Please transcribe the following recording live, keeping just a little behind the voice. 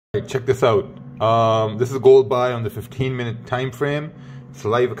Right, check this out. This is a gold buy on the 15-minute time frame. It's a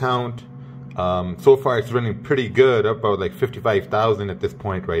live account. So far it's running pretty good, up about like 55,000 at this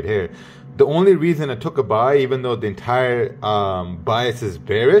point right here. The only reason I took a buy, even though the entire bias is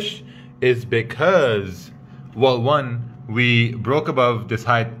bearish, is because, well, one, we broke above this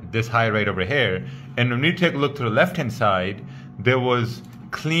high right over here, and when we take a look to the left hand side, there was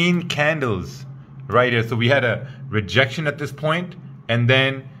clean candles right here. So we had a rejection at this point, and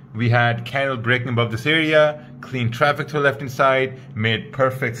then we had candle breaking above this area, clean traffic to the left hand side, made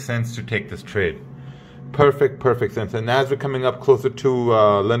perfect sense to take this trade. Perfect sense. And as we're coming up closer to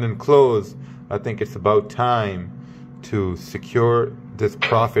London close, I think it's about time to secure this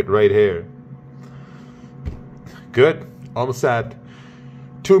profit right here. Good, almost at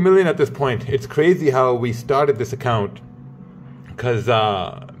 2 million at this point. It's crazy how we started this account, because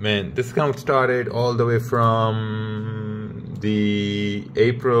man, this account started all the way from the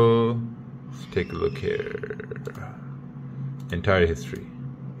April. Let's take a look here. Entire history.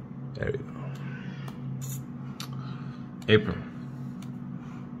 There we go. April.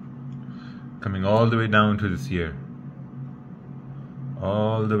 Coming all the way down to this year.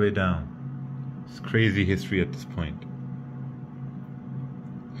 All the way down. It's crazy history at this point.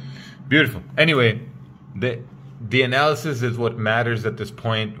 Beautiful. Anyway, the analysis is what matters at this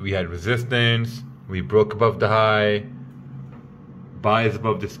point. We had resistance. We broke above the high. Buys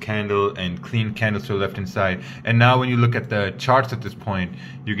above this candle and clean candles to the left hand side. And now when you look at the charts at this point,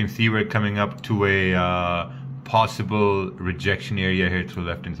 you can see we're coming up to a possible rejection area here to the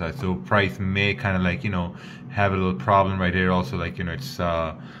left hand side. So price may kind of like, you know, have a little problem right here. Also, like, you know, it's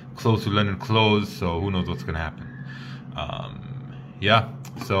close to London close, so who knows what's gonna happen. Yeah,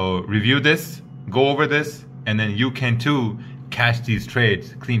 so review this, go over this, and then you can too catch these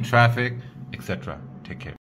trades, clean traffic, etc. Take care.